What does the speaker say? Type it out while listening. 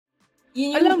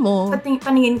Yun Alam mo,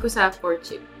 paningin ko sa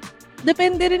courtship.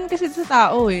 Depende rin kasi sa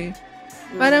tao eh.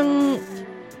 Parang,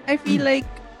 I feel like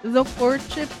the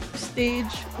courtship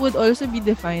stage would also be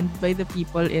defined by the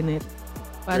people in it.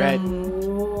 Parang,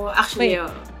 actually,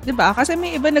 diba? Kasi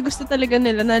may iba na gusto talaga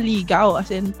nila na ligaw.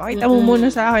 As in, pakita mo muna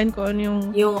sa akin kung ano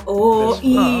yung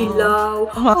ilaw.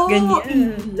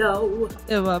 Ganyan. Ilaw.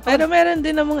 Diba? Pero meron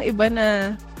din namang iba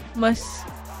na mas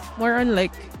more on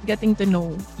like getting to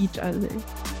know each other.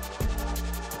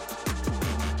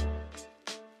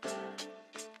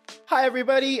 Hi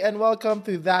everybody and welcome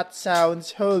to That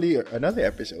Sounds Holy, or another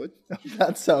episode of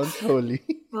That Sounds Holy.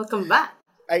 Welcome back.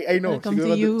 I know. Welcome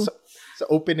to you. Sa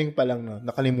opening pa lang, no,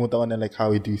 nakalimutan ko na like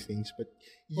how we do things. But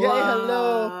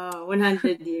hello!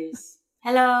 100 years.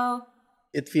 Hello!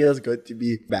 It feels good to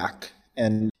be back.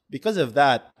 And because of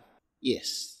that,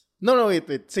 yes. No, wait.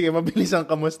 Sige, mabilis ang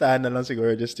kamustahan na lang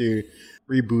siguro just to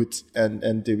reboot and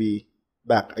to be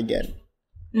back again.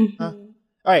 Mm-hmm. Huh?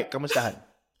 Alright, kamustahan.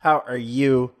 How are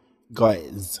you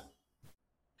guys?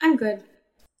 I'm good.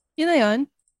 Yun na yun?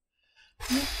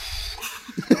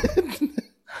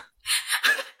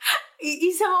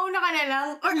 Isa mauna ka na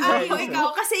lang? Or ayaw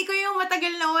ikaw? Kasi ikaw yung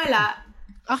matagal na wala.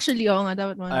 Actually, oo nga.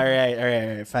 Dapat mo.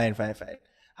 Alright. Fine.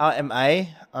 How am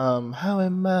I?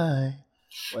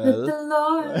 Well, the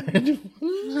Lord.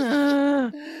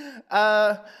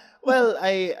 Well,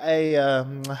 I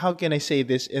how can I say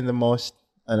this in the most,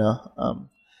 I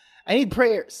need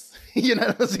prayers. You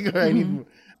know, siguro I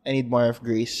need more of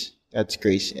grace. God's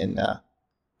grace and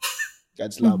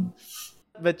God's love.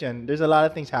 But yun, there's a lot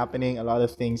of things happening, a lot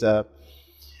of things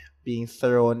being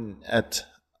thrown at,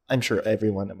 I'm sure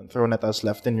everyone thrown at us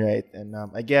left and right. And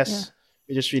I guess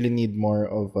we just really need more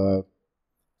of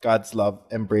God's love,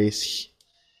 embrace,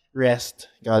 rest,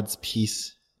 God's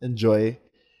peace, and joy.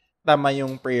 Tama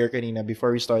yung prayer kanina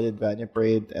before we started, Van. You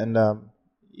prayed and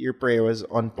your prayer was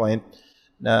on point.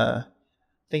 Na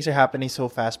things are happening so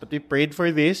fast, but we prayed for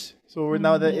this. So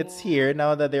now that it's here,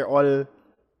 now that they're all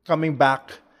coming back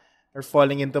or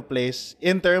falling into place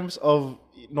in terms of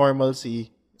normalcy.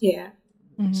 Yeah.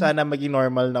 Sana maging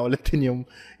normal na ulitin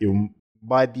yung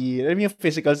body, yung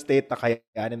physical state na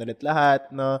kayanin ulit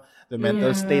lahat, no? The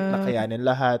mental state na kayanin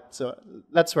lahat. So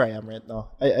that's where I am right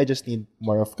now. I just need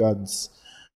more of God's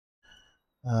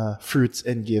fruits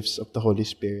and gifts of the Holy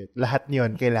Spirit. Lahat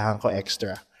niyon kailangan ko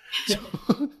extra.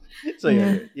 So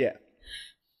yeah.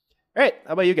 Alright,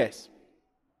 how about you guys?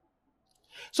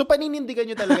 So paninindigan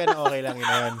nyo talaga na okay lang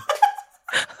yun.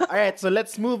 Alright, so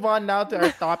let's move on now to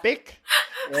our topic.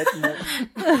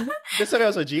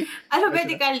 Seryoso, G?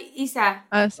 Alphabetical, isa.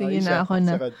 Sige na, ako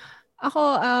na. Ako,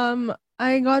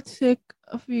 I got sick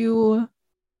a few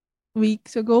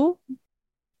weeks ago.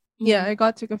 Yeah, I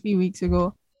got sick a few weeks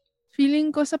ago.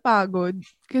 Feeling ko sa pagod.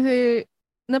 Kasi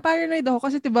na-paranoid ako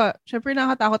kasi diba, syempre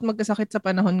nakakatakot magkasakit sa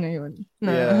panahon ngayon.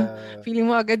 Na feeling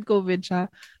mo agad COVID siya.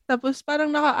 Tapos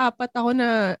parang nakaapat ako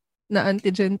na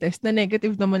antigen test na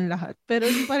negative naman lahat. Pero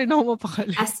hindi pa rin ako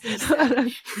mapakali. As is.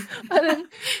 parang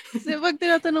pag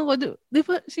tinatanong ko, di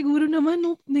ba siguro naman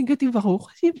negative ako?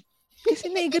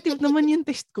 Kasi negative naman yung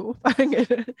test ko. Parang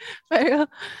gano'n. Pero,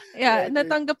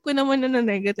 natanggap ko naman na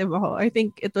negative ako. I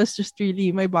think it was just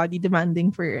really my body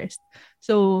demanding for rest.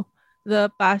 So,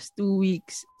 the past 2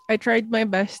 weeks, I tried my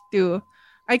best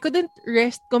I couldn't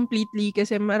rest completely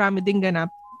kasi marami ding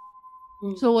ganap.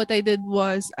 So what I did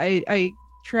was, I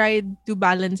tried to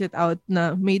balance it out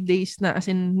na may days na, as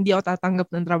in, hindi ako tatanggap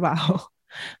ng trabaho.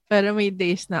 Pero may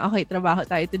days na, okay, trabaho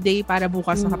tayo today para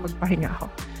bukas nakapagpahinga ako.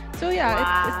 So yeah,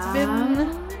 it's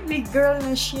been... Big girl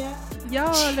na siya.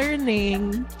 Yeah,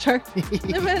 learning.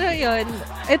 Pero yun,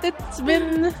 it's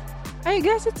been... I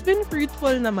guess it's been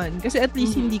fruitful naman. Kasi at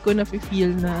least hindi ko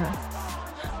na-feel na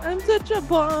I'm such a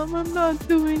bum, I'm not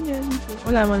doing anything.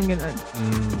 Wala man ganun.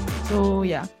 So,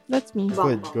 yeah. That's me.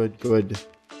 Good.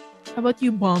 How about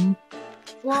you, bum?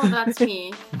 Well, that's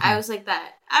me. I was like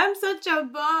that. I'm such a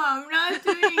bum, not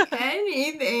doing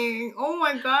anything. Oh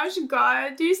my gosh,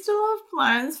 God. Do you still have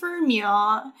plans for me?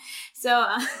 So,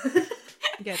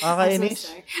 I'm so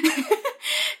sorry.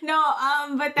 No,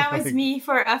 but that was me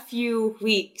for a few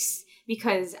weeks.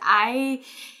 Because I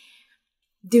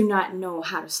do not know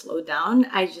how to slow down.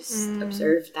 I just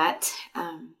observed that.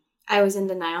 I was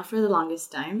in denial for the longest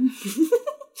time.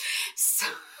 So,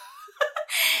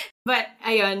 but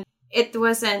ayun, it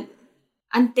wasn't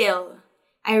until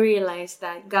I realized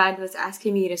that God was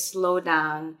asking me to slow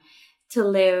down, to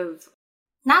live,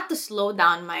 not to slow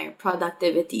down my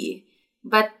productivity,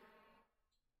 but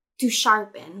to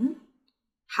sharpen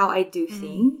how I do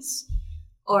things.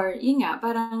 Or, yun nga,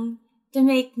 parang to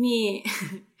make me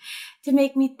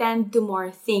tend to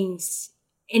more things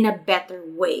in a better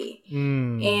way.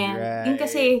 And yun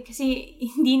kasi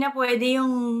hindi na pwede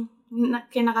yung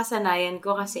kinakasanayan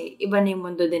ko kasi iba na yung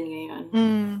mundo din ngayon.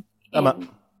 Tama.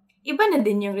 Iba na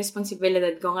din yung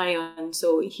responsibilidad ko ngayon.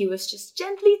 So, he was just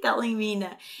gently telling me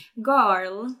na,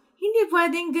 girl, hindi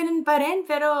pwedeng ganun pa rin,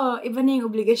 pero iba na yung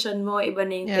obligasyon mo, iba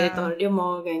na yung teritoryo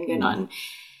mo, ganon.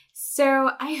 So,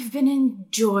 I've been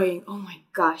enjoying, oh my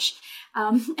gosh,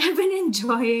 I've been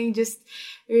enjoying just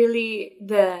really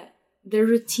the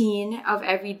routine of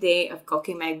every day of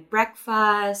cooking my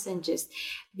breakfast and just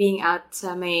being out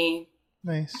sa my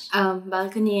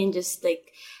balcony and just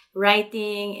like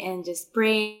writing and just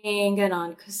praying,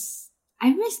 ganon, because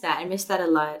I miss that a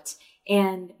lot.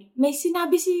 And may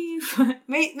sinabi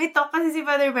may talk kasi si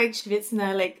Father Mike Schmitz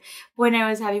na like, when I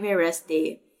was having my rest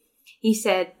day, he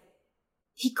said,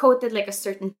 he quoted like a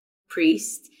certain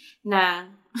priest na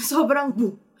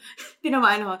sobrang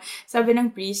tinamaan ako. Sabi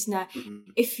ng priest na,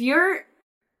 if you're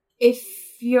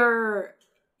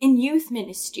in youth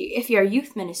ministry, if you're a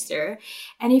youth minister,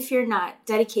 and if you're not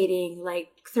dedicating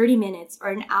like 30 minutes or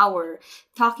an hour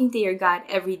talking to your God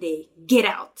every day, get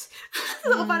out.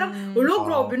 So parang,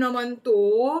 grabe naman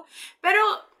to. Pero,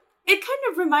 it kind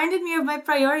of reminded me of my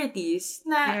priorities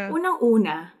na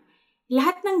unang-una,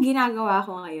 lahat ng ginagawa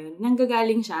ko ngayon,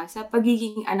 nanggagaling siya sa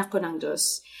pagiging anak ko ng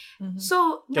Diyos.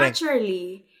 So,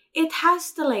 naturally, it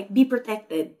has to like be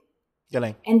protected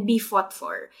and be fought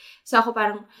for. So ako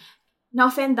parang,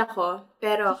 na-offend ako,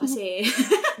 pero kasi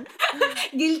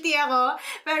guilty ako.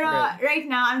 Pero right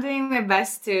now, I'm doing my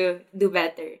best to do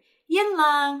better. Yan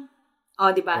lang.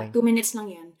 Oh, diba? 2 minutes lang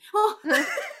yan. Oh!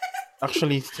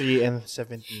 Actually, 3 and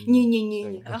 17.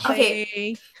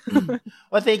 Okay.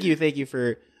 Well, thank you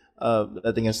for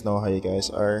letting us know how you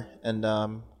guys are. And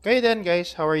kayo then,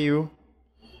 guys, how are you?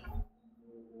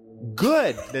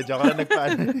 Good! Joke lang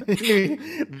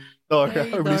Dora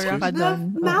ka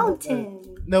dun. Mountain.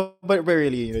 No, but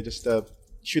really, just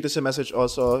shoot us a message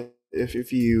also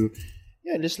if you,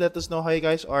 just let us know how you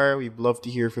guys are. We'd love to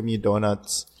hear from you,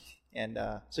 donuts. And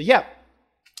so yeah,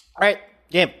 all right,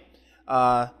 game.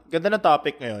 Ganda na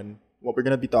topic ngayon. What we're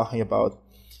gonna be talking about,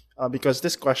 because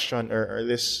this question or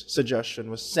this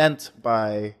suggestion was sent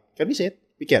by. Can we say it?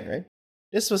 We can, right?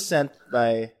 This was sent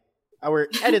by our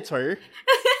editor.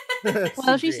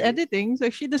 Well, she's editing,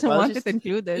 so she doesn't want it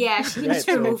included. Yeah, she needs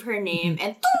to remove her name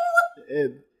and.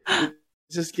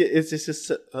 This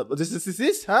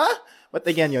is, huh? But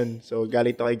again yun, so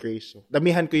galing to kay Grace. So,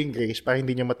 damihan ko yung Grace para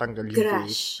hindi niya matanggal yung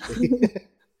Grace.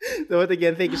 So, but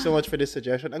again, thank you so much for this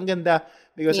suggestion. Ang ganda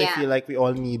because I feel like we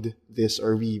all need this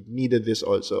or we needed this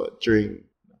also during,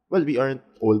 well, we aren't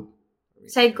old.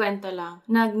 Side kwento lang.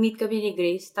 Nag-meet kami ni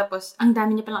Grace, tapos ang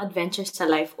dami niya palang adventures sa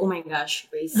life. Oh my gosh,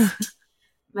 Grace.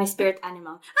 My spirit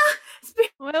animal.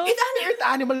 Spirit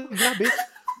animal. Grabe.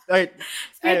 Alright.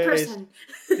 Spirit person.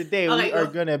 Today we are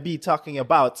gonna be talking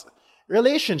about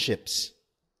relationships.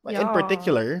 But in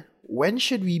particular, when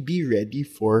should we be ready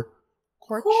for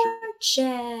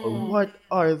courtship? Or what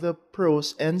are the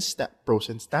pros and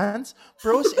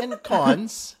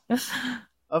cons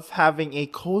of having a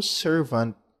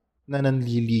co-servant na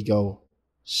nanliligaw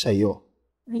sa'yo?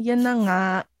 Yan na nga.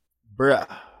 Bruh.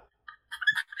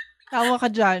 Tawa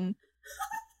ka dyan.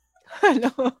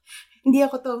 Hello? Hindi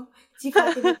ako to. Si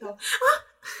Fatima to.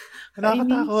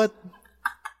 Nakakatakot.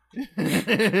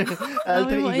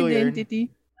 Alter ego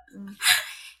identity.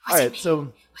 Alright,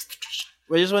 so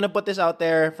we just want to put this out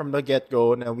there from the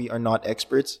get-go na we are not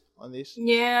experts on this.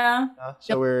 Yeah.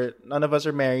 So none of us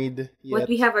are married yet.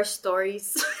 But we have our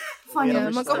stories. Funny.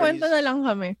 Yeah, magkakwento na lang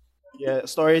kami. Yeah,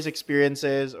 stories,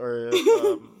 experiences, or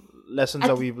lessons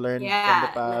that we've learned from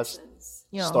the past.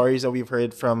 Stories that we've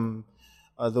heard from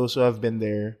those who have been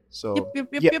there. So,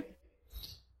 Yep.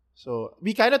 So,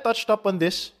 we kind of touched up on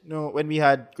this when we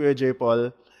had Kuya J.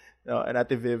 Paul and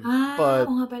Ate Viv. But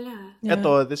nga pala.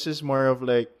 Ito, this is more of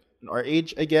like our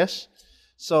age, I guess.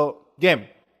 So, game.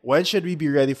 When should we be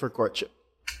ready for courtship?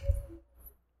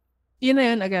 Yun na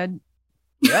yun agad.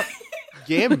 Yep.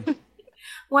 Game.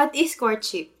 What is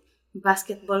courtship?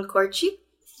 Basketball courtship?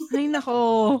 Ay,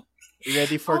 nako.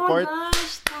 Ready for court?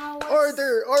 Gosh,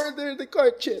 order the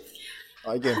courtship.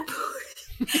 Again.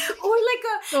 Or like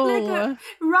a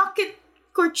rocket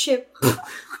courtship.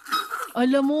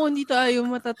 Alam mo, hindi tayo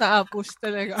matatapos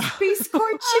talaga. Space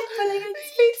courtship pala yun.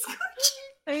 Space courtship.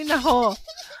 Ay, nako.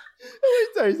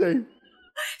 Sorry.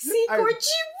 Sea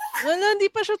courtship. Wala, hindi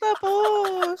pa siya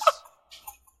tapos.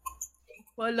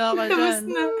 Wala ka dyan.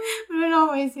 Wala na ako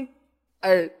maisip.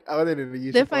 Alright, ako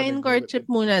din. Define courtship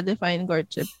muna. Define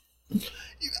courtship.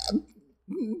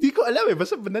 Hindi ko alam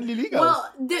basta nanliligaw. Well,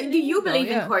 do you believe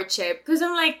in courtship? Because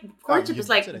I'm like, courtship is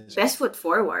like best foot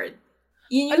forward.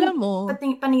 Yun yung Alam mo,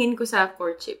 paningin ko sa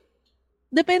courtship.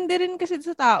 depende rin kasi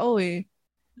sa tao eh.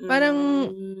 Parang,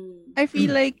 I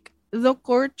feel like the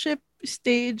courtship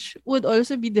stage would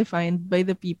also be defined by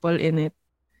the people in it.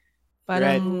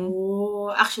 Right. Parang,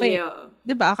 Actually,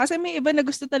 diba? Kasi may iba na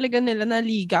gusto talaga nila na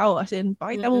ligaw. As in,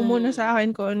 pakita mo muna sa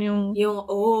akin kung ano yung... Yung,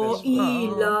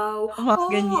 ilaw. Mga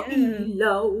ganyan.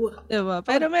 Ilaw. Diba?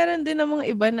 Pero meron din namang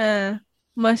iba na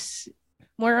mas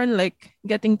more on like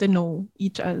getting to know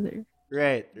each other.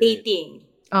 Right. Dating.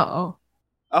 Oo.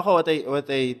 Ako, what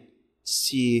I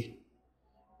see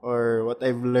or what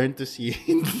I've learned to see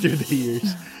through the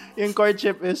years, yung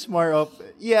courtship is more of,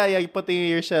 putting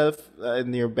yourself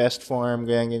in your best form,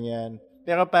 ganyan.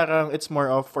 Pero parang it's more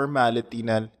of formality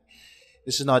na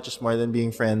this is not just more than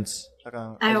being friends.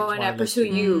 Parang, I wanna pursue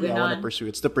you, I wanna pursue.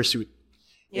 It's the pursuit.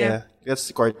 Yeah. That's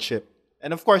the courtship.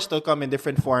 And of course, they'll come in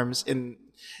different forms, in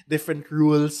different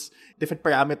rules, different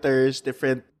parameters,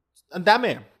 ang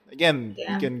dami. Again,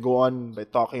 you can go on by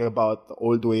talking about the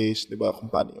old ways, di ba?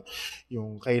 Kung paano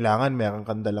yung kailangan meron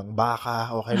kang dalang baka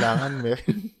o kailangan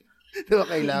meron, di ba?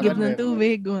 Kailangan Igib ng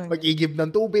tubig. Mag-igib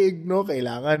ng tubig, no?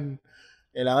 Kailangan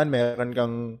meron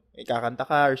kang ikakanta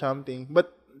ka or something.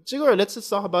 But siguro, let's just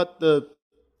talk about the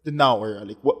now or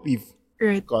like what we've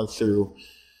gone through.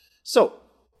 So,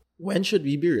 when should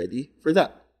we be ready for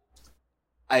that?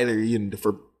 Either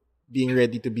for being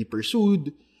ready to be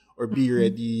pursued or be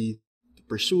ready to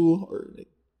pursue, or like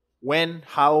when,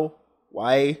 how,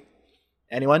 why?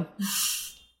 Anyone?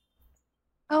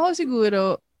 Ako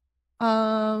siguro,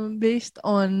 based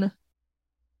on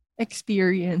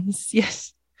experience,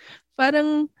 yes.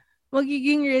 Parang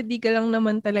magiging ready ka lang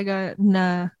naman talaga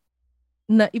na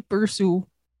i-pursue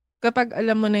kapag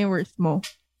alam mo na yung worth mo.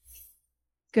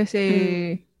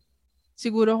 Kasi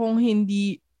siguro kung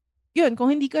hindi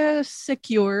ka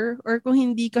secure or kung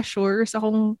hindi ka sure sa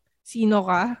kung sino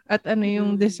ka at ano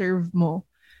yung deserve mo,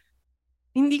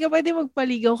 hindi ka pwede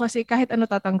magpaligaw kasi kahit ano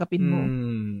tatanggapin mo.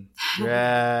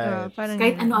 Right. Parang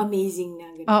kahit ano amazing na.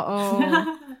 Oo.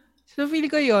 So feel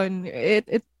ko yun,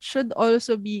 it should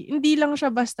also be, hindi lang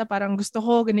siya basta parang gusto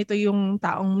ko ganito yung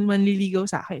taong manliligaw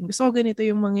sa akin. Gusto ko ganito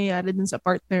yung mangyayari dun sa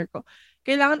partner ko.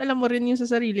 Kailangan alam mo rin yung sa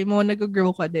sarili mo,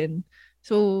 nag-grow ka din.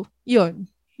 So, yun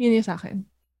yung sa akin.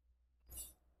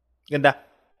 Ganda.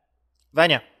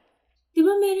 Vanya? Di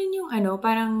ba meron yung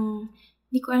parang,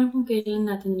 hindi ko alam kung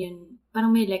kailan natin yun.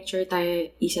 Parang may lecture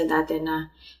tayo isa dati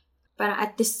na, parang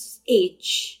at this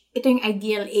age, ito yung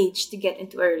ideal age to get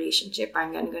into a relationship,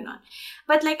 parang ganon.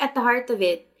 But like at the heart of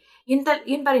it, yun pa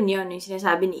rin yun, yung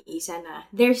sinasabi ni Isa na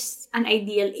there's an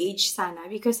ideal age sana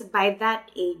because by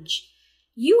that age,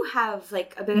 you have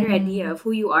like a better idea of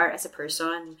who you are as a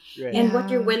person and what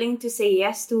you're willing to say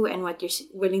yes to and what you're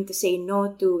willing to say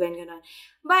no to, ganon.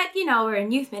 But, we're in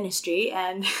youth ministry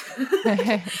and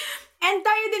and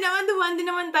tayo din naman, dumaan din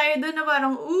naman tayo doon na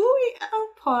parang, uy,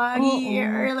 ang pogi.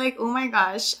 Or like, oh my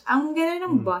gosh, ang ganda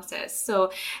ng bosses. So,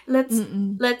 let's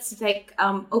like,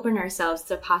 open ourselves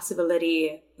to the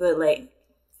possibility with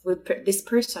this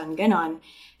person, ganon.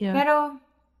 Yeah. Pero,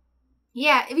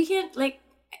 yeah, we can't like,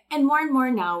 and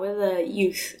more now with the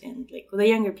youth and like with the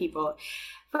younger people,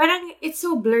 parang it's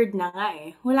so blurred na nga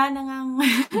eh. Wala na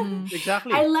ngang...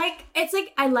 Exactly. I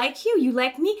like you, you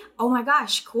like me. Oh my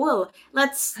gosh, cool.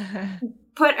 Let's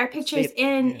put our pictures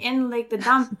in like the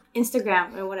dump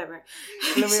Instagram or whatever.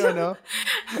 Alam mo yun,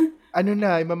 ano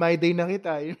na, mamay day na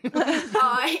kita.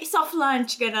 Soft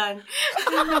lunch, ganon.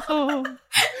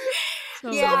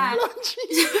 Yeah. Soft lunch.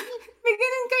 May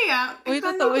ganun kaya. Uy,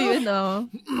 totoo yun,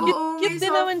 Cute din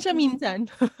naman siya minsan.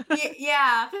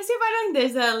 Yeah. Kasi parang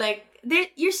there's a like,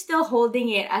 you're still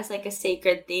holding it as like a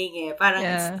sacred thing eh. Parang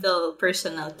it's still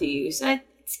personal to you. So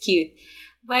it's cute.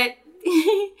 But,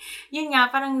 yun nga,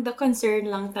 parang the concern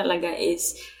lang talaga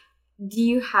is, do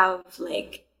you have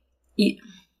like,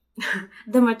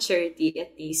 the maturity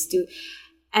at least to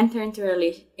enter into a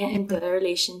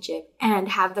relationship and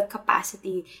have the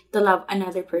capacity to love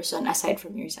another person aside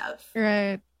from yourself.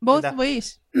 Right. Both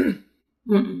ways.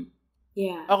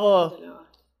 Yeah. Ako,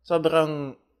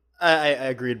 sobrang,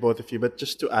 I agree with both of you, but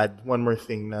just to add one more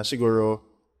thing na siguro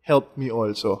helped me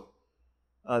also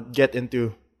get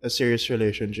into a serious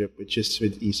relationship, which is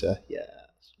with Isa. Yeah.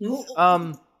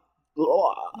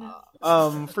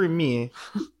 For me,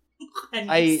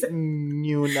 I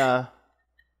knew na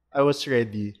I was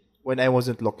ready when I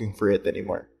wasn't looking for it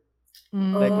anymore.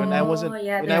 Like when I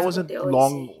wasn't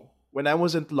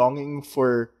longing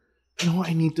for,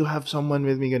 I need to have someone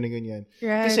with me, ganyan.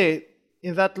 Right. Kasi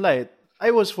in that light, I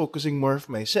was focusing more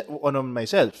on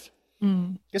myself.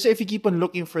 Kasi if you keep on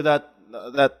looking for that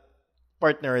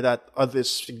partner, that other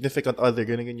significant other,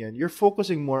 ganyan, you're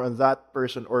focusing more on that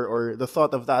person or the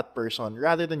thought of that person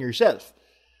rather than yourself.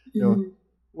 You know,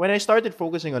 when I started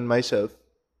focusing on myself,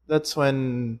 that's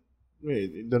when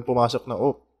doon pumasok na,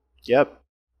 yep,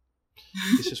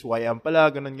 this is who I am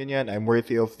pala, ganyan. I'm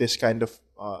worthy of this kind of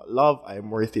love.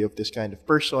 I'm worthy of this kind of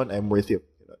person. I'm worthy of,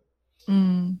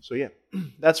 So yeah,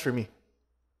 that's for me.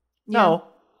 Yeah. Now,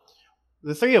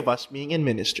 the three of us being in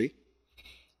ministry,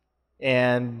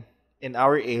 and in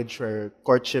our age where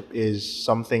courtship is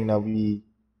something that we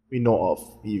know of.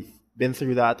 We've been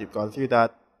through that. We've gone through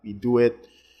that. We do it.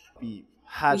 We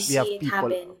have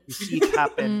people. We see it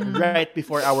happen right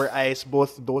before our eyes,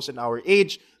 both those in our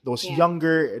age, those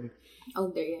younger, and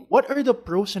older. Yeah. What are the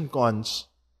pros and cons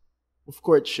of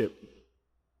courtship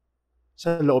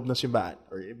sa loob ng simbahan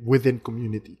or within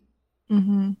community?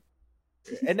 Mm-hmm.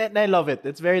 And I love it.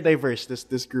 It's very diverse,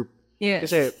 this group. Yes.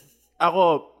 Kasi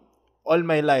ako, all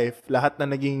my life, lahat ng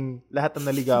niligawan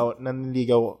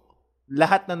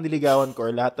ko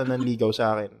or lahat na nanligaw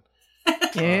sa akin.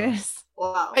 Yes.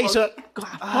 Wow. Ay, so,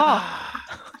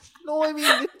 no, I mean,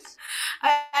 it's...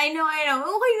 I know.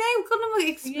 Okay na, huwag ka na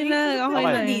mag-explain. Okay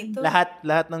na dito.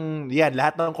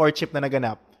 Lahat ng courtship na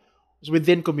naganap was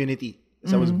within community.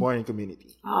 Because I was born in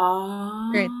community.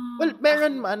 Right. Well,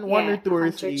 meron man one or two or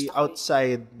three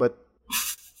outside, but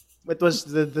it was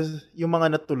the yung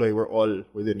mga natuloy were all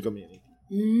within community.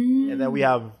 And then we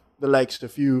have the likes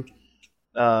of you.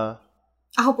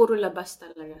 Ako puro labas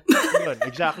talaga. Yun,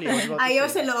 exactly. Ayaw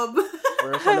sa loob.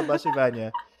 Puro sa labas si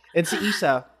Vanya. And si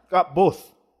Isa got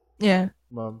both. Yeah.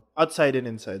 Outside and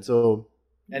inside. So,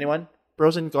 anyone?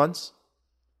 Pros and cons?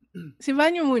 Si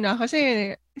Vanya muna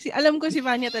kasi alam ko si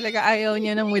Vanya talaga ayaw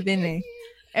niya ng within eh.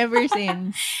 Ever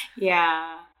since.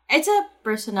 Yeah. It's a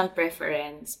personal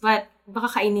preference. But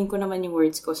baka kainin ko naman yung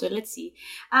words ko. So let's see.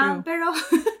 Pero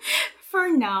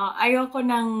for now, ayaw ko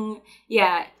ng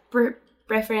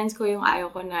preference ko yung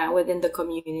ayaw ko na within the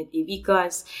community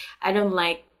because I don't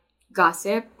like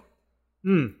gossip.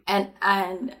 And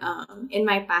in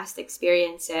my past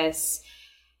experiences,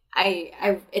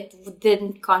 it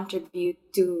didn't contribute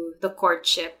to the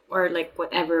courtship or like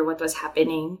what was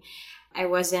happening. I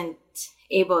wasn't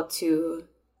able to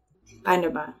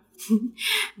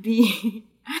be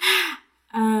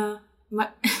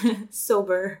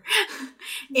sober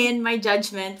in my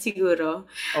judgment siguro.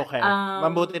 Okay.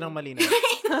 Mabuti ng malinaw.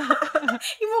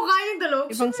 Yung mukha yung dalawa.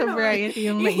 Ibang sobriety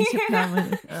yung naisip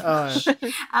naman.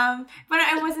 But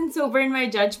I wasn't sober in my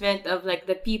judgment of like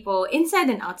the people inside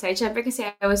and outside. Syempre kasi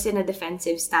I was in a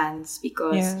defensive stance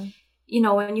because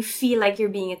when you feel like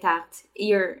you're being attacked,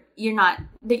 your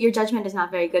judgment is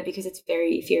not very good because it's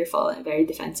very fearful and very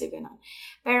defensive and all.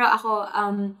 Pero ako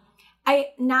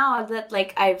now that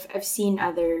like I've seen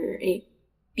other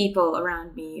people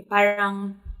around me,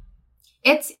 parang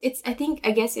I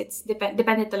guess it's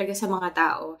depende talaga sa mga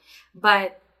tao.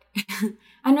 But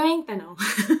ano yung tanong?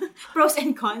 Pros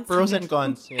and cons. Pros and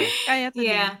cons,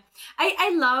 yeah. I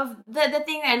love the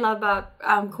thing I love about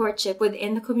courtship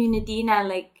within the community na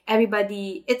like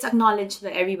everybody, it's acknowledged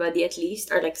by everybody at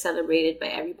least or like celebrated by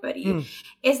everybody.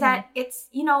 Is that it's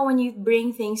when you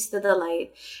bring things to the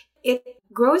light, it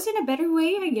grows in a better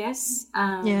way, I guess.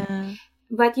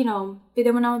 But, pwede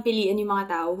mo naman piliin yung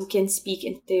mga tao who can speak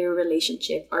into your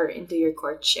relationship or into your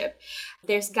courtship.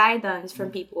 There's guidance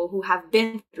from people who have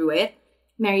been through it.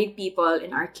 Married people,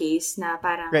 in our case, na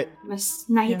parang mas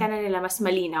nakita na nila, mas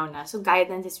malinaw na. So,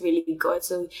 guidance is really good.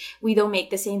 So, we don't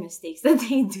make the same mistakes that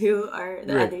they do or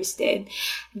the others did.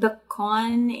 The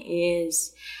con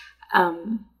is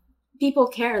people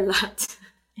care a lot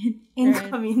in the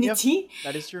community. Yep,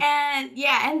 that is true. And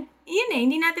yun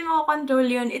hindi natin makakontrol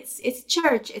yun. It's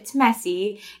church. It's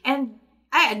messy. And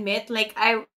I admit, like,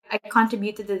 I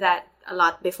contributed to that a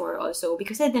lot before also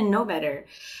because I didn't know better.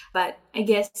 But I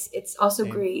guess it's also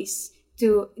grace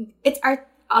it's our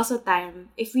also time.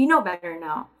 If we know better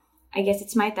now, I guess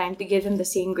it's my time to give him the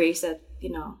same grace that,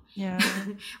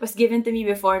 was given to me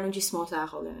before nung chismosa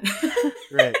ako.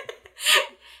 Right.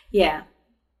 Yeah.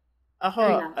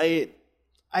 Ako,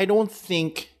 I don't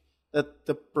think that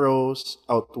the pros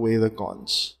outweigh the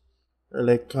cons. Or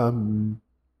like,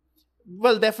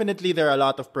 well, definitely there are a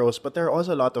lot of pros, but there are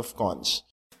also a lot of cons.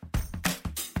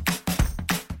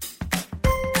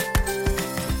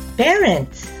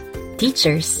 Parents,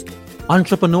 teachers,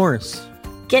 entrepreneurs.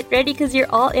 Get ready because you're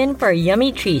all in for a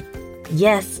yummy treat.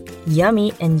 Yes,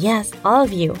 yummy, and yes, all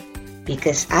of you.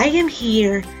 Because I am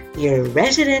here, your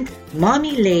resident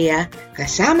Mommy Leia,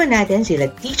 kasama natin sila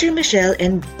Teacher Michelle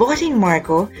and Bossing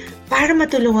Marco para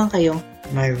matulungan kayong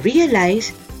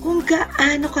ma-realize kung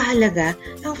gaano kahalaga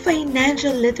ang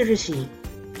financial literacy.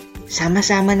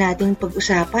 sama-sama nating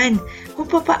pag-usapan kung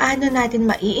papaano natin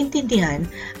maiintindihan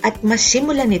at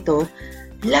masimulan ito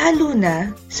lalo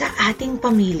na sa ating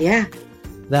pamilya.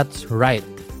 That's right.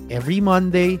 Every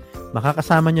Monday,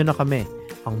 makakasama nyo na kami,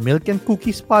 ang Milk and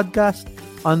Cookies Podcast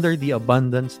under the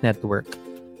Abundance Network.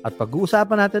 At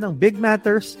pag-uusapan natin ang big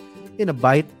matters in a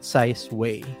bite-sized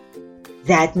way.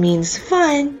 That means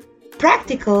fun,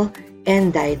 practical,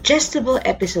 and digestible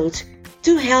episodes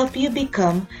to help you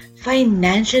become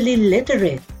financially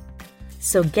literate.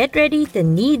 So get ready to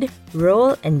knead,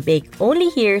 roll, and bake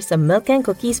only here sa Milk and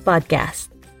Cookies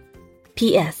Podcast.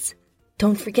 P.S.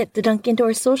 Don't forget to dunk into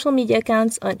our social media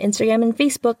accounts on Instagram and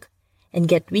Facebook and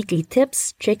get weekly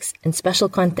tips, tricks, and special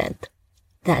content.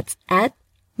 That's at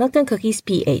Milk and Cookies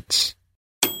PH.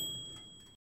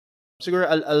 Siguro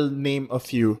I'll name a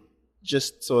few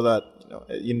just so that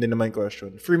yun din naman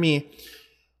question. For me,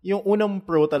 yung unang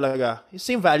pro talaga, is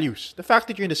same values. The fact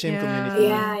that you're in the same community.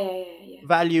 Yeah.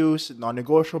 Values,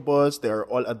 non-negotiables, they are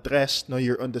all addressed. No,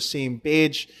 you're on the same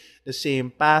page, the same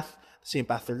path to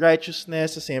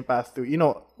righteousness, the same path to,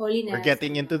 holiness. We're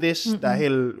getting into this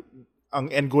dahil ang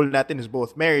end goal natin is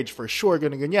both marriage for sure,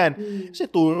 ganyan. Kasi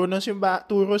turo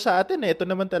sa atin ito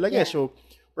naman talaga. Yeah. So,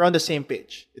 we're on the same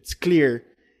page. It's clear.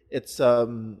 It's a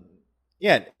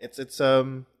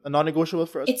non-negotiable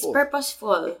for us It's both.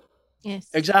 purposeful. Yes.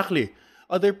 Exactly.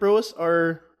 Other pros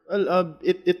are wala,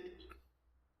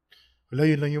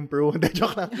 yun lang yung pro.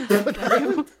 Joke lang.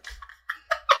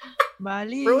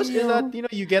 Bali. Pros is that,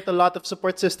 you get a lot of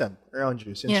support system around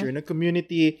you. Since you're in a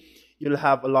community, you'll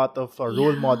have a lot of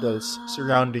role models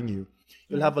surrounding you.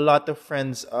 You'll have a lot of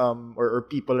friends or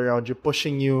people around you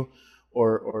pushing you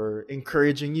or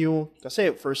encouraging you.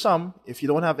 Kasi for some, if you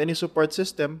don't have any support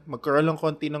system, magkaroon lang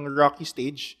konti ng rocky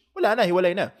stage, wala na,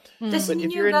 hiwalay na. Tapos But hindi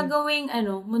if nyo you're in- gagawing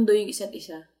mundo yung isa't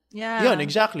isa. Yeah. Yeah,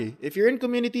 exactly. If you're in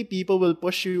community, people will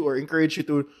push you or encourage you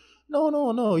to,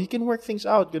 no, you can work things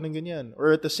out, ganyan.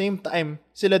 Or at the same time,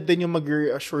 sila din yung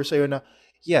mag-reassure sa'yo na,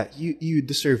 yeah, you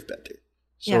deserve better.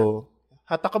 So,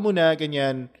 hata ka muna,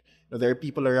 ganyan. There are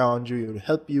people around you who will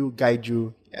help you, guide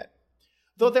you. Yeah.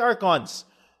 Though there are cons.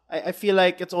 I feel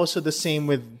like it's also the same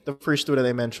with the first two that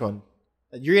I mentioned.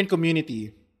 You're in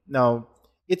community. Now,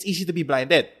 it's easy to be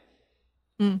blinded.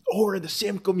 Or the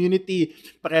same community,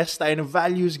 parehas tayo ng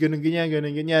values,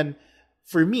 ganyan.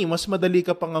 For me, mas madali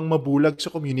ka pang ang mabulag sa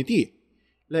community.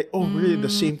 Like, we're in the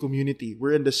same community.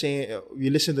 We're in the same, we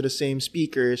listen to the same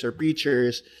speakers or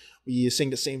preachers. We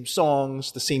sing the same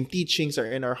songs. The same teachings are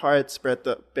in our hearts.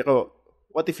 Pero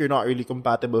what if you're not really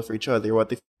compatible for each other?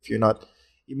 What if you're not,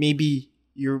 you may be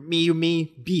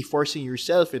forcing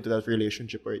yourself into that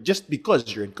relationship or just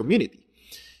because you're in community.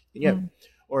 Yeah.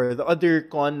 Or the other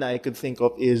con na I could think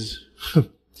of is,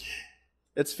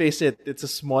 let's face it, it's a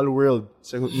small world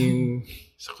sa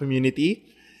community.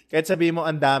 Kahit sabihin mo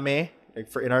ang dami, like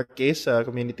in our case, sa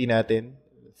community natin,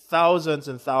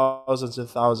 thousands and thousands and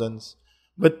thousands.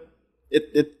 But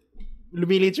it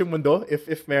lumiliit yung mundo if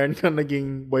meron kang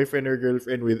naging boyfriend or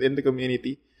girlfriend within the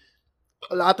community.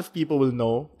 A lot of people will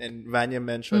know, and Vanya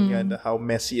mentioned how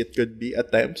messy it could be at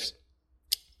times.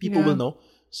 People will know.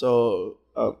 So,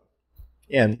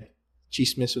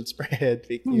 chismis would spread,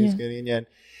 fake news, ganyan yan.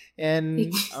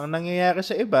 And ang nangyayari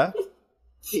sa iba,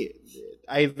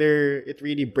 either it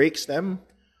really breaks them,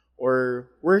 or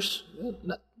worse,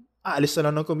 aalis na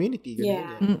lang ng community.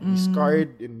 Ganyan. Be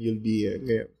scarred, and you'll be,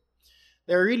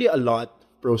 there are really a lot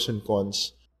pros and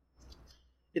cons.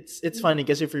 It's funny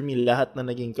kasi for me, lahat na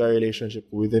naging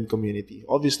ka-relationship within community,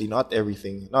 obviously not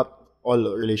everything, not all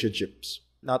relationships,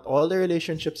 not all the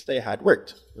relationships that I had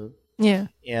worked. Yeah.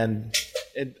 And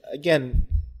again,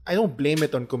 I don't blame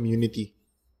it on community.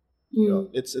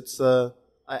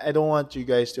 I don't want you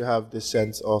guys to have this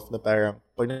sense of na parang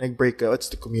pag nag-break ka, it's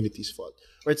the community's fault.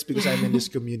 Or it's because I'm in this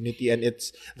community and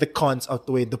it's the cons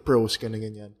outweigh the pros,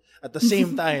 ganyan. At the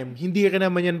same time, hindi rin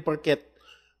naman yan porket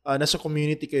nasa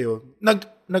community kayo,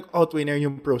 nag-outweigh na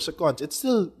yung pros sa cons. It's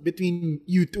still between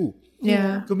you two.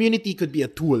 Yeah. Community could be a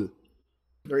tool.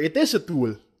 Or it is a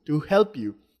tool to help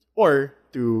you. Or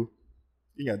to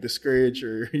discourage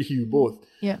or you both.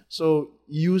 Yeah. So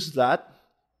use that.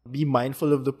 Be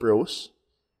mindful of the pros.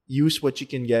 Use what you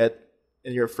can get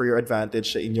for your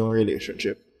advantage sa inyong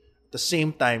relationship. At the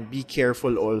same time, be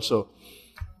careful also.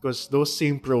 Because those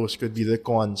same pros could be the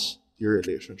cons to your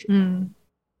relationship.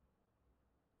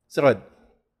 Sarod.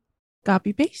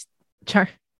 Copy-paste? Char.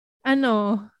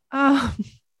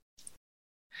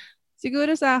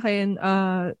 Siguro sa akin,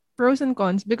 pros and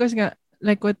cons, because nga,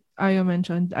 like what Ayo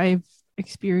mentioned, I've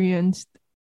experienced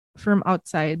from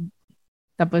outside.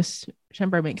 Tapos,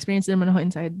 syempre, may experience naman ako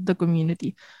inside the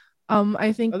community.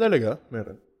 I think... Talaga?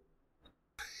 Meron.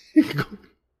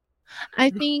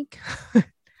 I think,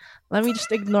 let me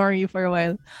just ignore you for a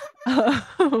while.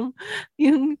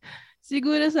 Yung,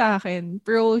 siguro sa akin,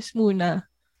 pros muna,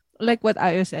 like what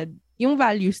Ayo said, yung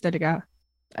values talaga.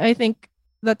 I think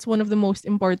that's one of the most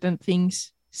important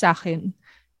things sa akin.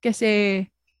 Kasi,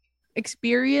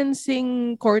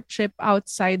 experiencing courtship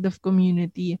outside of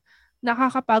community,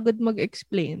 nakakapagod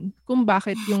mag-explain kung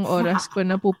bakit yung oras ko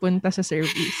napupunta sa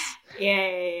service.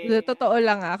 Yeah. Totoo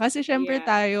lang kasi syempre Yeah.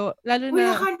 tayo, lalo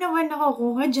Wala na, ka naman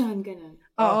nakukuha dyan, ganun.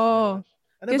 oo.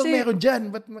 Ano Kasi, bang meron dyan?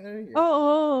 Ba't oo,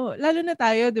 lalo na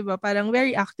tayo, di ba? Parang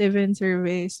very active in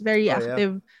service, very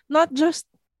active, not just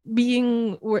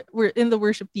being we're in the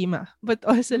worship team, but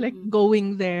also like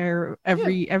going there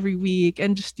every week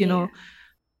and just, you know,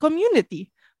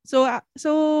 community. So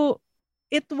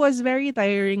it was very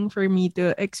tiring for me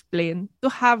to explain, to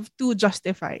have to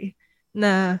justify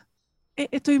na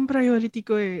ito yung priority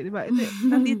ko di ba?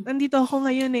 Nandito ako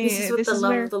ngayon This is what the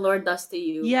love of the Lord does to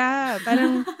you. Yeah,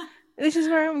 parang this is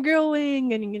where I'm growing,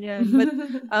 ganyan. But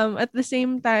at the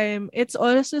same time, it's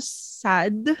also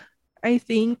sad, I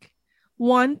think,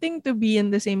 wanting to be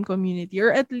in the same community or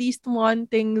at least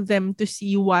wanting them to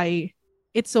see why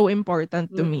it's so important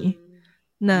to me.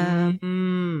 Na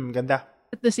ganda.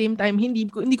 At the same time, hindi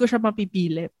ko siya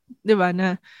mapipilit. 'Di ba?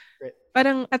 Na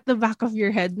parang at the back of your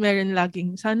head, meron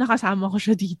laging, sana kasama ko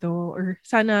siya dito or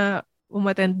sana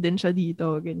umattend din siya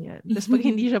dito, ganyan. Tapos pag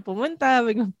hindi siya pumunta,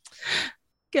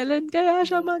 kailan kaya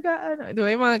siya mag-ano? 'Di ba?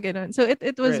 Yung mga ganun. So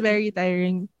it was very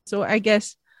tiring. So I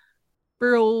guess,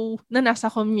 pro na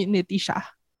nasa community siya.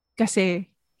 Kasi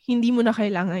hindi mo na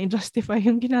kailangan i-justify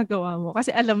yung ginagawa mo. Kasi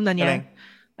alam na niya.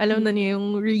 Alam na niya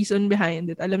yung reason behind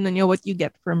it. Alam na niya what you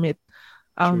get from it.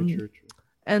 True.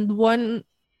 And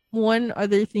one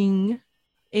other thing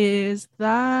is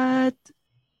that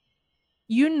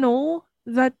you know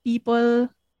that people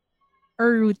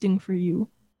are rooting for you.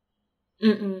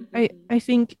 I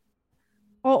think,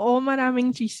 oo,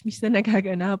 maraming chismis na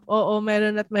nagaganap. Oo,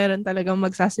 meron talagang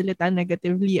magsasalita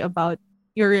negatively about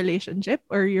your relationship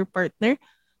or your partner.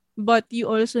 But you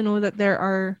also know that there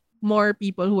are more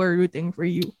people who are rooting for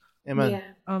you. Amen.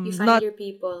 You find your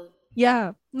people.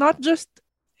 Yeah, not just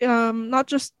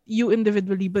you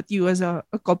individually, but you as a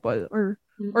couple or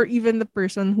even the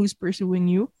person who's pursuing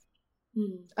you.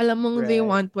 Alam mong they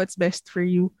want what's best for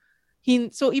you.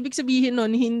 So ibig sabihin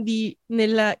nun, hindi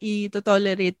nila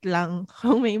i-tolerate lang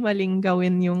kung may maling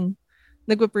gawin yung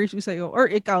nagpa-pursue sa'yo or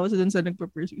ikaw dun sa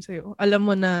nagpa-pursue sa'yo. Alam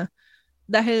mo na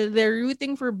dahil they're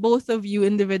rooting for both of you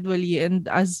individually and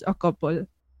as a couple,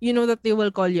 you know that they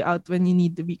will call you out when you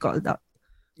need to be called out.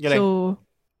 Galing. So,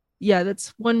 yeah,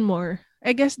 that's one more.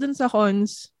 I guess dun sa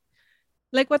cons,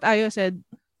 like what Ayo said,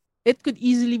 it could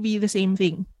easily be the same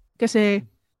thing. Kasi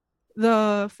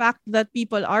the fact that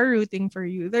people are rooting for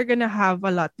you, they're gonna have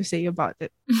a lot to say about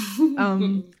it.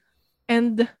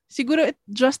 And siguro it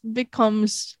just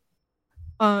becomes,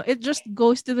 it just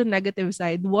goes to the negative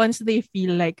side once they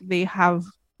feel like they have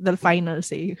the final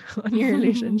say on your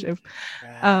relationship.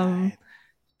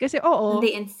 Kasi When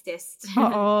they insist.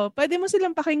 Pwede mo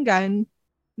silang pakinggan,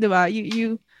 'di ba?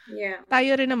 You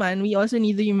tayo rin naman, we also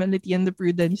need the humility and the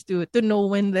prudence to know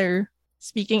when they're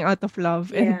speaking out of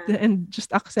love and just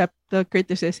accept the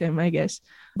criticism, I guess.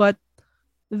 But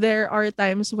there are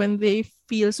times when they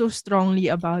feel so strongly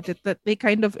about it that they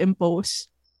kind of impose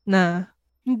na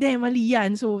hindi, mali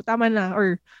yan, so tama na,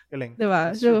 or Galing. 'di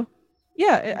ba? So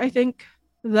yeah, I think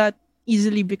that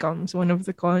easily becomes one of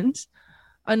the cons.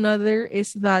 Another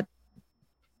is that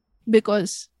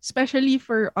because especially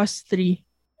for us three,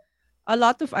 a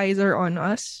lot of eyes are on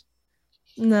us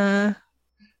na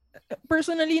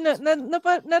personally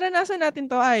naranasan natin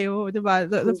to Ayo, 'di ba?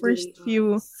 The first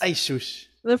few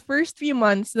the first few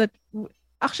months that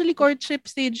actually courtship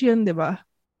stage 'yun, 'di ba?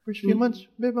 First few months,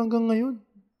 babe, hanggang ngayon.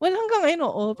 Well, hanggang ngayon,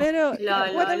 oo. Pero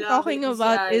what I'm talking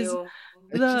about is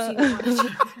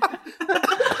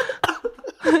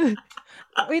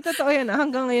wait, totoo yan.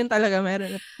 Hanggang ngayon talaga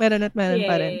meron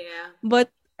pa rin. But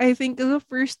I think the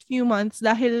first few months,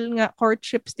 dahil nga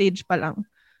courtship stage pa lang,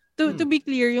 to be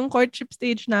clear, yung courtship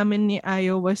stage namin ni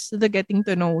Ayo was the getting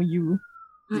to know you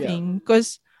thing.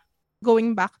 Because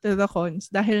going back to the cons,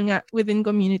 dahil nga within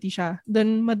community siya,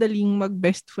 then madaling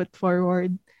mag-best foot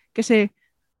forward. Kasi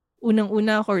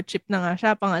unang-una, courtship na nga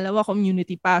siya. Pangalawa,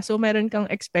 community pa. So, meron kang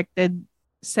expected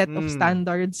set of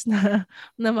standards na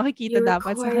makikita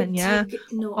dapat sa kanya.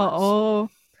 Oo.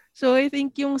 So, I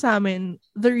think yung sa amin,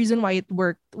 the reason why it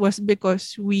worked was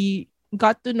because we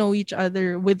got to know each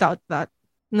other without that.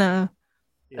 Na,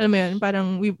 alam mo yun, parang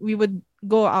we would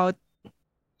go out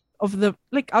of the,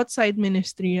 like, outside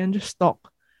ministry and just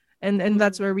talk. And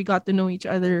that's where we got to know each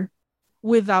other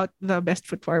without the best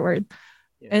foot forward.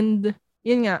 Yeah. And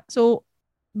yun nga, so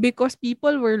because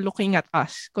people were looking at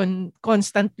us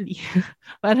constantly.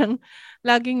 Parang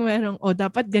laging merong,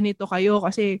 dapat ganito kayo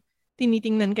kasi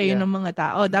tinitingnan kayo Yeah. ng mga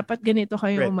tao. Dapat ganito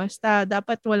kayo Right. umasta.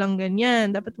 Dapat walang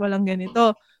ganyan. Dapat walang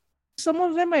ganito. Some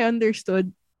of them I understood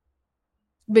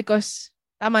because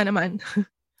tama naman.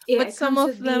 Yeah, But it some comes of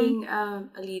with them, being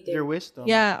a leader. Their wisdom.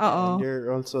 Yeah,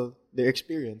 And oo. their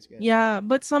experience. Yeah,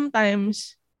 but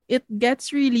sometimes it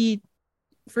gets really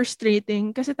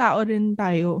frustrating kasi tao rin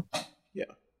tayo.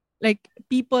 Yeah. Like,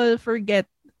 people forget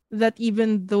that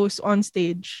even those on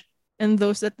stage and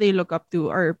those that they look up to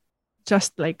are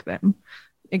just like them.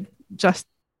 Like, just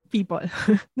people.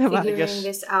 Diba? Figuring guess-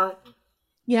 this out. I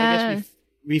Yeah. guess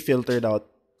we filtered out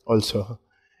also.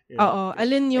 Yeah. Oo.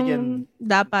 Alin yung Again-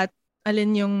 dapat,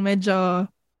 alin yung medyo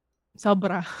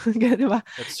sobra. Diba?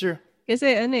 That's true.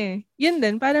 Kasi yun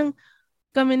din, parang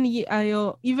kami ni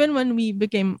Ayo, even when we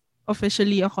became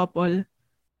officially a couple,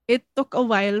 it took a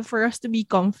while for us to be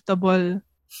comfortable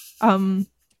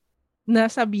na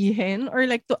sabihin or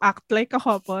like to act like a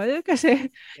couple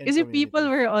kasi people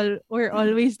were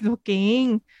always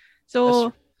looking. That's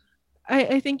So true.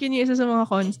 I think yun yung isa sa mga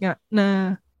cons nga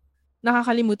na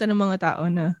nakakalimutan ng mga tao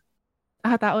na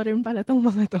tao rin pala tong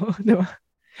mga to, di ba?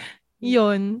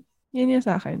 Yun yung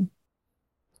sa akin.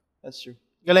 That's true.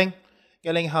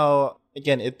 Galing how,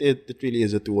 again, it really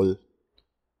is a tool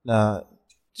na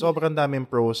sobrang daming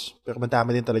pros, pero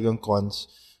madami din talagang cons.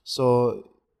 So,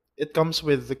 it comes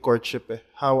with the courtship.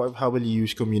 How will you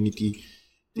use community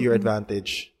to your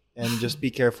advantage? And just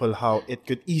be careful how it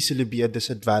could easily be a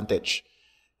disadvantage.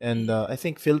 And I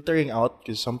think filtering out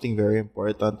is something very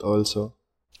important also.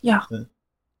 Yeah.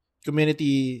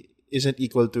 Community isn't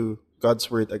equal to God's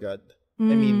word agad.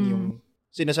 I mean, yung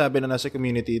sinasabi na nasa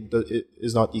community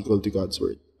is not equal to God's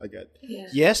word agad. Yeah.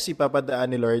 Yes,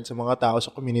 ipapadaan ni Lord sa mga tao sa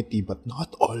community, but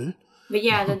not all. But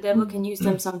yeah, the devil can use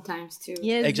them sometimes too.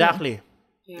 Yes. Exactly.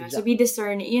 Yeah, so be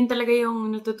discerning. Yun talaga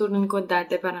yung natutunan ko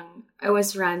dati. Parang, I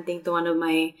was ranting to one of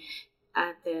my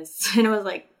ates. And I was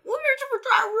like,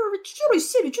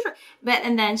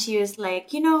 and then she was like,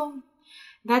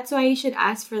 that's why you should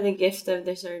ask for the gift of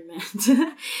discernment.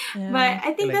 But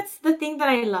I think that's the thing that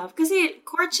I love. Because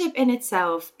courtship in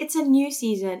itself, it's a new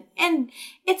season. And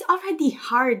it's already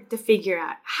hard to figure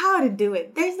out how to do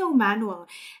it. There's no manual.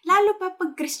 Lalo pa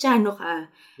pag Kristiyano ka.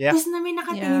 Yeah. Tapos na may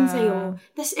nakatingin sa'yo.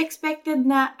 Tapos expected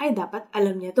na, ay, dapat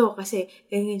alam niya to. Kasi,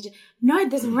 ganyan siya. No, it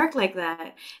doesn't work like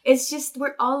that. It's just,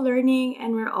 we're all learning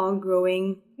and we're all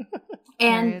growing.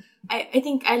 And I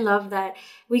think I love that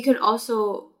we could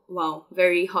also... Wow,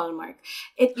 very Hallmark.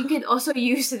 You could also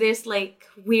use this like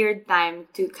weird time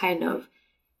to kind of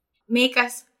make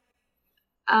us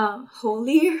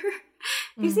holier.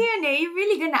 Kasi you're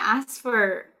really gonna ask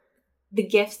for the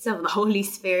gifts of the Holy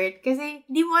Spirit. Kasi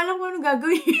di mo alam kung ano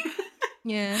gagawin.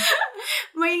 Yeah.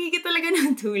 Mahingi ka talaga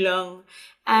ng tulong.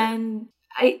 And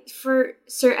I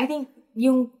think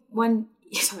yung one,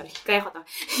 sorry, kaya ko to.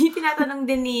 Yung tinatanong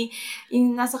din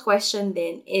yung nasa question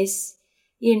din is,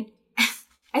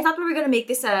 I thought we were gonna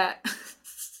make this a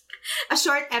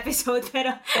short episode,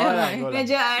 pero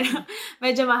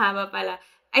medyo mahaba pala.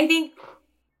 I think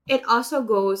it also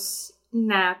goes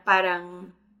na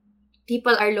parang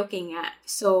people are looking at.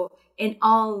 So, in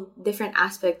all different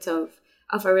aspects of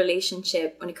a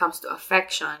relationship, when it comes to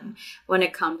affection, when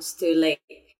it comes to like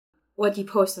what you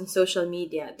post on social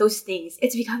media, those things,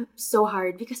 it's become so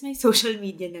hard because may social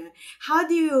media na. How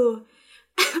do you,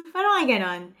 parang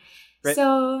ganon. Right.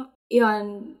 So,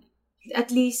 yun,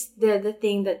 at least the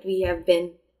thing that we have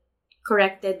been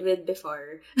corrected with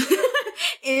before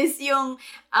is yung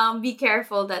be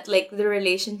careful that like the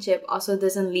relationship also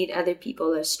doesn't lead other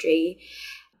people astray,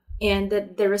 and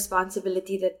that the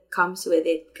responsibility that comes with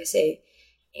it kasi.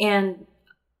 And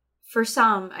for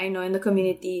some, I know in the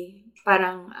community,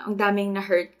 parang ang daming na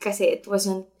hurt kasi it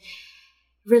wasn't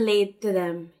relayed to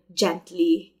them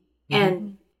gently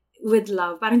and with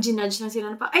love. Parang ginudge lang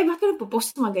sila na ay, bakit ka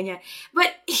nagpo-post mga ganyan?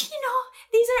 But,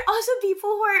 these are also people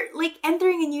who are like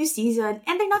entering a new season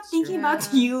and they're not thinking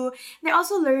about you. They're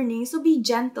also learning. So be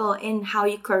gentle in how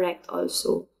you correct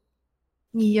also.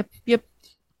 Yep.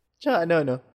 Tsaka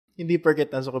hindi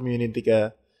porket nasa community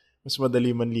ka, mas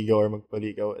madali manligaw or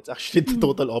magpaligaw. It's actually the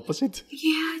total opposite.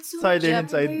 Yeah, it's so Side and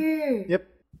clear. side. Yep.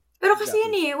 Pero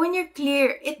kasi when you're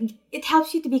clear, it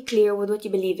helps you to be clear with what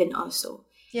you believe in also.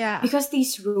 Yeah. Because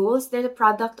these rules, they're the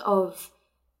product of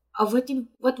what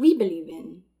we believe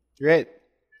in. Right.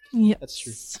 Yep. That's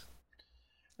true.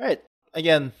 Right.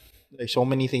 Again, there's so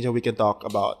many things that we can talk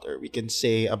about or we can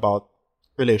say about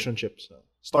relationships.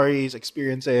 Stories,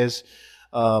 experiences,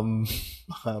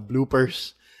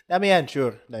 bloopers Dami yan,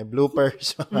 sure. Dami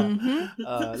bloopers,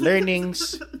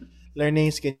 learnings,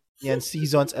 ganyan,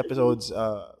 seasons, episodes.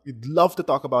 We'd love to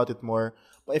talk about it more.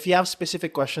 But if you have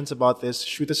specific questions about this,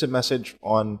 shoot us a message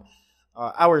on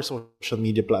our social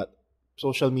media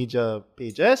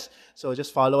pages. So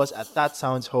just follow us at That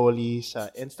Sounds Holy sa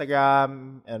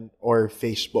Instagram or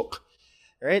Facebook.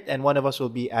 Right? And one of us will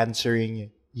be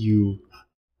answering you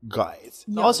guys.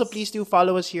 Yes. Also, please do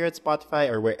follow us here at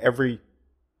Spotify or wherever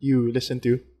you listen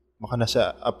to. Baka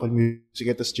nasa Apple Music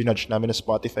at tapos ginudge namin na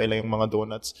Spotify lang yung mga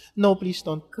donuts. No, please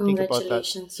don't think about that.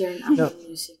 Congratulations, you're in Apple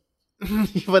Music.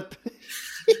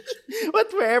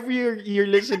 but wherever you're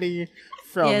listening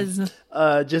from, Yes.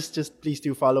 Just please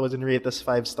do follow us and rate us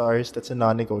 5 stars. That's a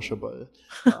non-negotiable.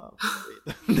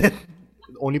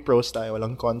 Only pros tayo,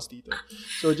 walang cons dito.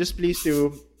 So just please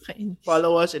do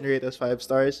follow us and rate us 5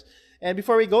 stars. And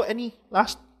before we go, any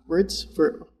last words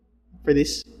for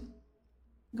this?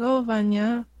 Go,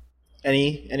 Vanya.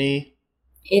 Any?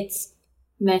 It's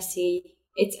messy.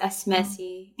 It's as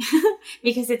messy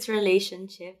because it's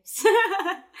relationships.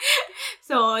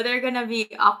 So there are gonna be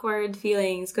awkward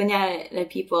feelings. Kunyari, like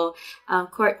people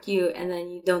court you and then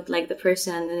you don't like the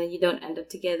person and then you don't end up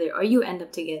together or you end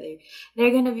up together. There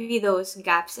are gonna be those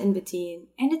gaps in between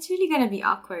and it's really gonna be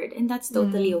awkward and that's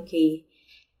totally okay.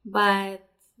 But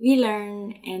we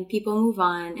learn and people move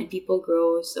on and people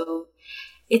grow. So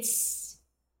it's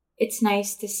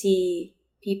nice to see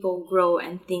people grow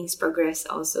and things progress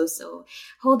also. So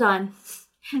hold on.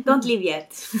 Don't leave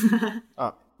yet.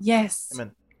 Yes.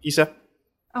 Amen. Isa?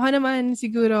 Ako naman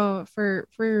siguro for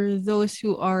those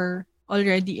who are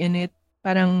already in it,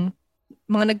 parang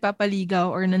mga nagpapaligaw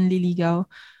or nanliligaw,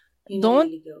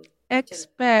 don't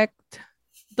expect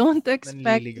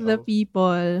Nanliligaw. the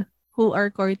people who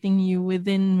are courting you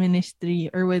within ministry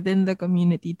or within the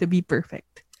community to be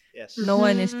perfect. Yes. No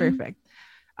one is perfect.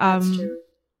 That's true.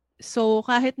 So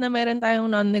kahit na meron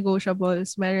tayong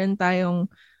non-negotiables, meron tayong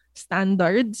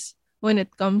standards when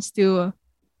it comes to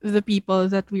the people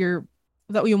that we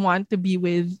want to be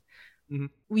with. Mhm.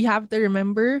 We have to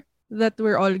remember that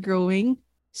we're all growing.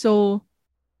 So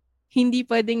hindi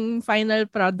pwedeng final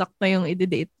product na yung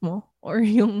i-date mo or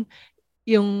yung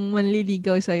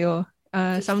manliligaw sa'yo.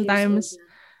 Sometimes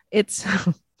it's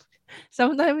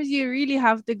sometimes you really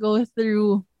have to go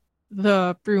through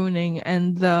the pruning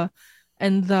and the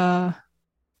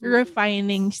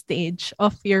refining stage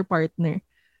of your partner.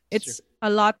 It's a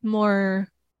lot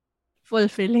more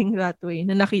fulfilling that way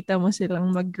na nakita mo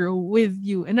silang mag-grow with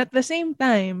you. And at the same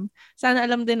time, sana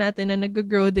alam din natin na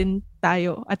nag-grow din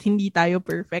tayo at hindi tayo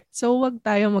perfect. So wag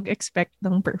tayo mag-expect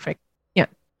ng perfect.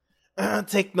 Yeah.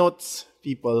 Take notes,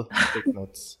 people. Take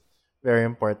notes. Very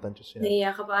important. Just,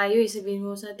 Naiya ka pa ayo, sabihin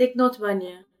mo sa take notes ba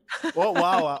niya? Oh,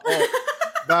 wow.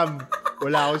 Bam.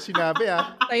 Wala akong sinabi,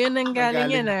 Tayo nang galing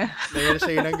yan,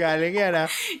 Sa'yo nang galing yan,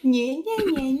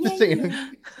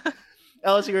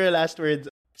 siguro last words.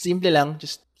 Simple lang.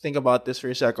 Just think about this for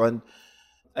a second.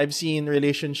 I've seen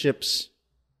relationships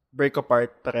break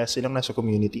apart parehas silang nasa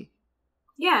community.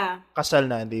 Yeah. Kasal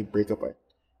na and they break apart.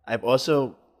 I've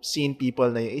also seen people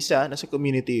na yung isa nasa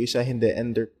community, yung isa hindi,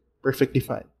 and they're perfectly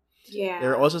fine. Yeah. There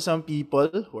are also some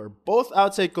people who are both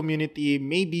outside community,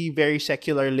 maybe very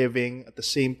secular living. At the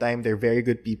same time, they're very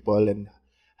good people and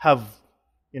have,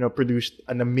 produced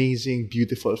an amazing,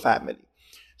 beautiful family.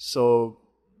 So,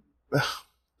 at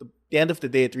the end of the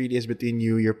day, it really is between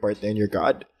you, your partner, and your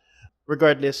God.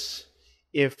 Regardless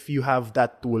if you have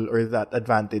that tool or that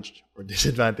advantage or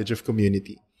disadvantage of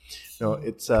community.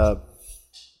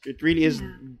 It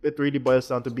really boils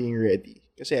down to being ready.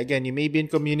 Kasi again, you may be in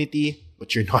community,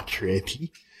 but you're not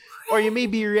ready. Or you may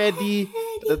be ready,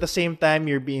 but at the same time,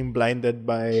 you're being blinded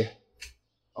by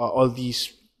all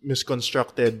these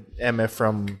misconstructed MF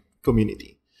from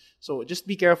community. So just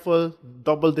be careful,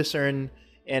 double discern,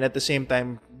 and at the same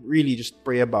time, really just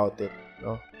pray about it.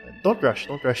 Don't rush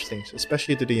things,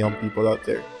 especially to the young people out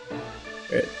there.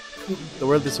 Right? The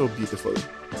world is so beautiful.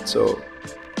 So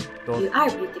You are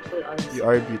beautiful, honestly. You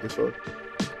are beautiful.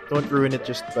 Don't ruin it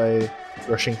just by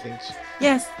rushing things.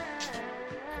 Yes.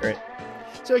 Right.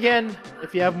 So again,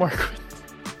 if you have more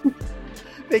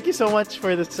thank you so much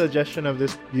for the suggestion of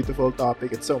this beautiful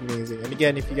topic. It's so amazing. And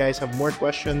again, if you guys have more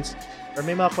questions or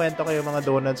may mga kwento kayo, mga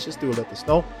donuts, just do let us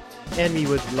know. And we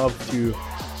would love to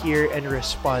hear and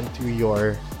respond to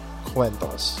your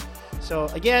cuentos. So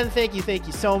again, thank you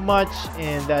so much.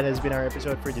 And that has been our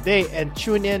episode for today. And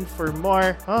tune in for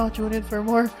more.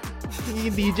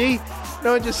 DJ.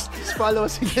 No, just follow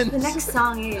us again. The next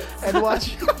song is. And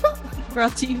watch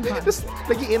Brought to you by. Tapos,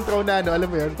 nag-i-intro na, alam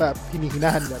mo yun,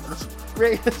 hinihinahan na.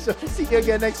 So, see you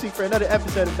again next week for another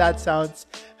episode of That Sounds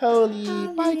Holy.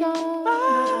 Bye, guys!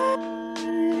 Bye!